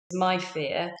My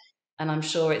fear, and I'm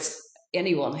sure it's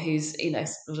anyone who's,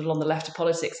 sort of on the left of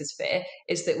politics' fear,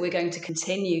 is that we're going to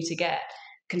continue to get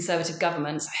Conservative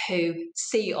governments who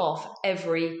see off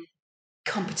every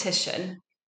competition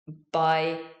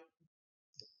by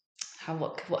how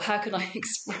can I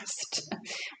express it?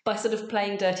 By sort of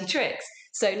playing dirty tricks.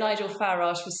 So Nigel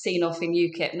Farage was seen off in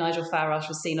UKIP. Nigel Farage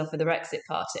was seen off with the Brexit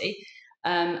Party,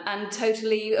 and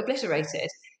totally obliterated.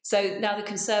 So now the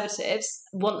Conservatives,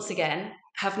 once again,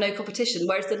 have no competition,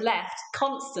 whereas the left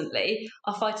constantly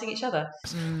are fighting each other.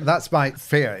 That's my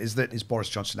fear, is Boris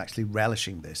Johnson actually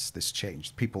relishing this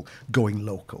change, people going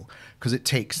local, because it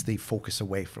takes the focus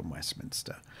away from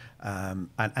Westminster. And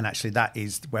actually that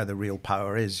is where the real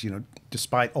power is.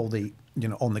 Despite all the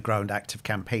on the ground active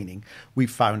campaigning, we've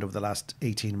found over the last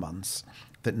 18 months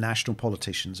that national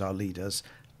politicians, our leaders,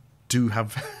 do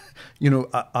have,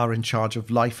 are in charge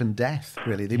of life and death,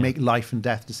 really. They make life and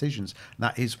death decisions. And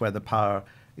that is where the power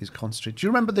is concentrated. Do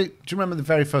you remember the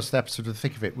very first episode of The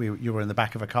Thick of It? You were in the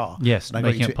back of a car. Yes,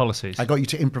 making up policies. I got you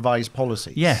to improvise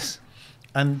policies. Yes.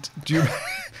 And you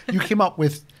came up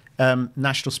with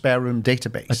National Spare Room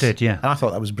Database. I did, yeah. And I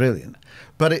thought that was brilliant.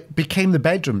 But it became the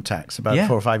bedroom tax about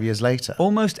 4 or 5 years later.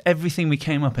 Almost everything we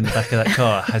came up in the back of that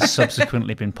car has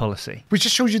subsequently been policy. Which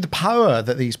just shows you the power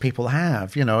that these people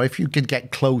have. If you could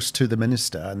get close to the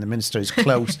minister and the minister is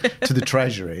close to the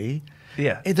Treasury...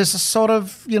 Yeah, there's a sort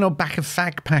of, back of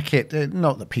fag packet.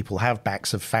 Not that people have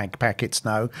backs of fag packets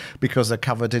now because they're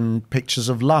covered in pictures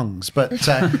of lungs. But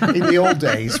in the old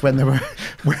days, when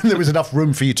there was enough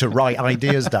room for you to write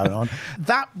ideas down on,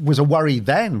 that was a worry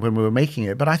then when we were making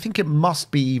it. But I think it must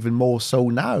be even more so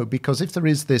now, because if there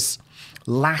is this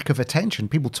lack of attention,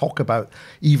 people talk about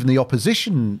even the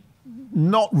opposition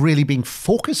not really being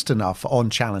focused enough on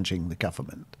challenging the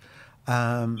government.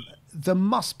 There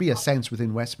must be a sense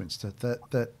within Westminster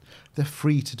that they're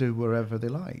free to do wherever they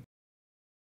like.